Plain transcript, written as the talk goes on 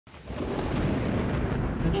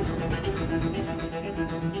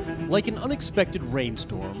Like an unexpected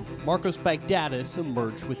rainstorm, Marcos Baghdatis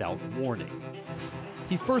emerged without warning.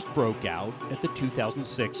 He first broke out at the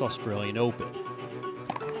 2006 Australian Open.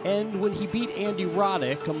 And when he beat Andy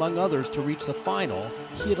Roddick, among others, to reach the final,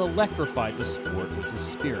 he had electrified the sport with his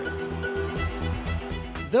spirit.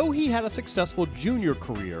 Though he had a successful junior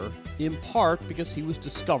career, in part because he was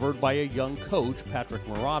discovered by a young coach, Patrick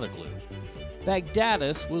Mouratoglou,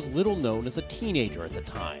 Baghdatis was little known as a teenager at the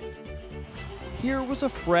time. Here was a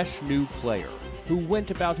fresh new player who went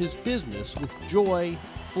about his business with joy,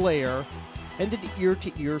 flair, and an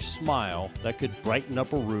ear-to-ear smile that could brighten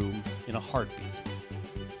up a room in a heartbeat.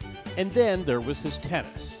 And then there was his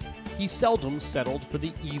tennis. He seldom settled for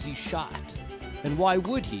the easy shot. And why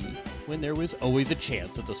would he, when there was always a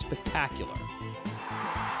chance at the spectacular?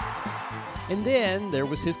 And then there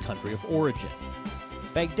was his country of origin.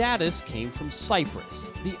 Baghdatis came from Cyprus,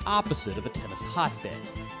 the opposite of a tennis hotbed.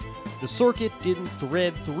 The circuit didn't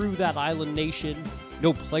thread through that island nation.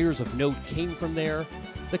 No players of note came from there.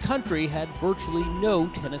 The country had virtually no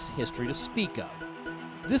tennis history to speak of.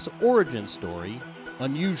 This origin story,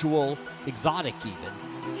 unusual, exotic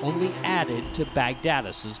even, only added to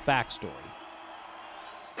Baghdatis' backstory.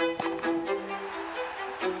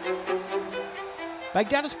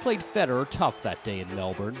 Baghdatis played Federer tough that day in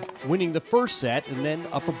Melbourne, winning the first set and then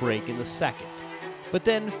up a break in the second. But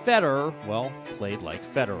then Federer, well, played like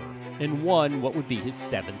Federer, and won what would be his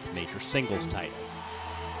 7th major singles title.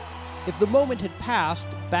 If the moment had passed,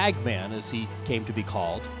 Bagman, as he came to be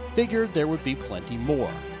called, figured there would be plenty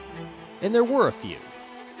more. And there were a few.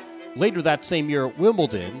 Later that same year at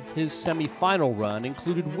Wimbledon, his semi-final run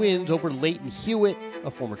included wins over Leighton Hewitt, a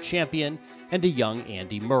former champion, and a young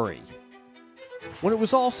Andy Murray. When it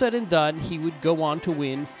was all said and done, he would go on to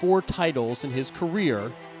win 4 titles in his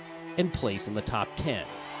career and place in the top 10.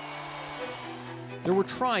 There were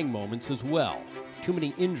trying moments as well, too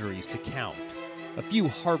many injuries to count. A few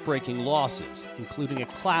heartbreaking losses, including a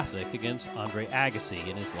classic against Andre Agassi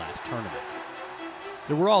in his last tournament.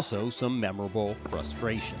 There were also some memorable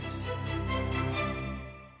frustrations.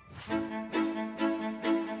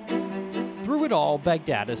 Through it all,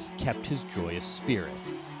 Baghdatis kept his joyous spirit.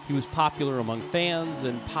 He was popular among fans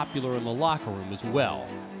and popular in the locker room as well,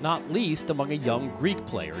 not least among a young Greek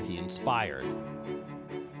player he inspired.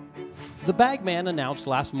 The Bagman announced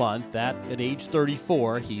last month that at age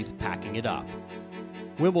 34 he's packing it up.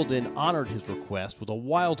 Wimbledon honored his request with a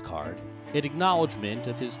wild card, an acknowledgement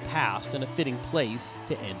of his past and a fitting place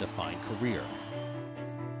to end a fine career.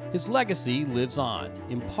 His legacy lives on,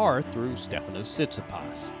 in part through Stefanos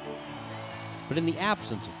Tsitsipas. But in the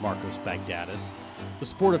absence of Marcos Baghdatis, the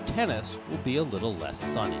sport of tennis will be a little less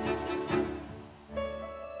sunny.